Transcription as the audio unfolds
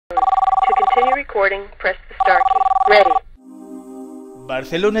recording, press the start key. Ready.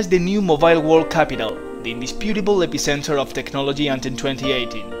 Barcelona is the new mobile world capital, the indisputable epicenter of technology until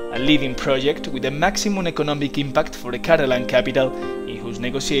 2018, a living project with a maximum economic impact for the Catalan capital, in whose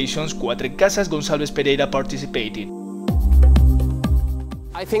negotiations Cuatrecasas Gonçalves Pereira participated.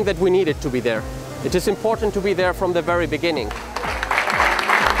 I think that we needed to be there. It is important to be there from the very beginning.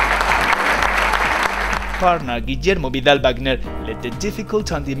 Partner Guillermo Vidal Wagner led the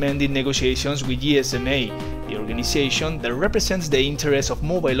difficult and demanding negotiations with GSMA, the organization that represents the interests of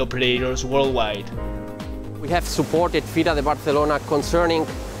mobile operators worldwide. We have supported Fira de Barcelona concerning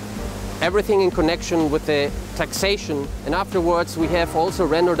everything in connection with the taxation, and afterwards we have also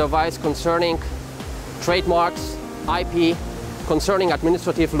rendered advice concerning trademarks, IP, concerning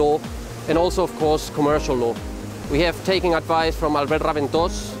administrative law, and also of course commercial law. We have taken advice from Albert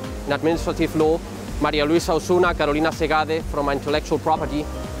Raventós in administrative law, Maria Luisa Osuna, Carolina Segade from intellectual property,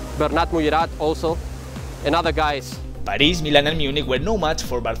 Bernat Mullerat also, and other guys. Paris, Milan and Munich were no match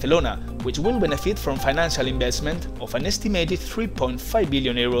for Barcelona, which will benefit from financial investment of an estimated 3.5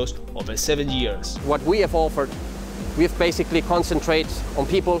 billion euros over 7 years. What we have offered, we have basically concentrated on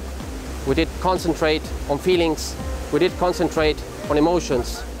people, we did concentrate on feelings, we did concentrate on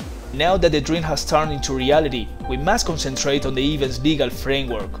emotions. Now that the dream has turned into reality, we must concentrate on the event's legal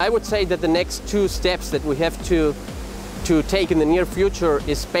framework. I would say that the next two steps that we have to take in the near future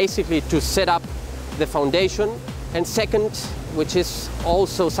is basically to set up the foundation, and second, which is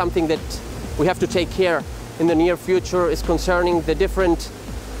also something that we have to take care in the near future, is concerning the different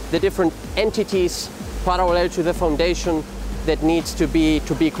entities parallel to the foundation that needs to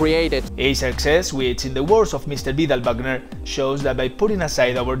be created. A success which, in the words of Mr. Vidal Wagner, shows that by putting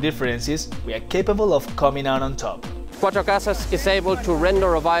aside our differences, we are capable of coming out on top. Cuatrecasas is able to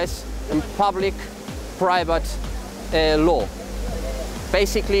render advice in public-private law.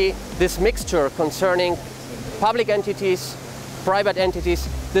 Basically, this mixture concerning public entities, private entities,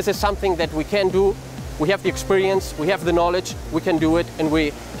 this is something that we can do. We have the experience, we have the knowledge, we can do it, and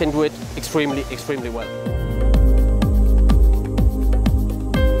we can do it extremely well.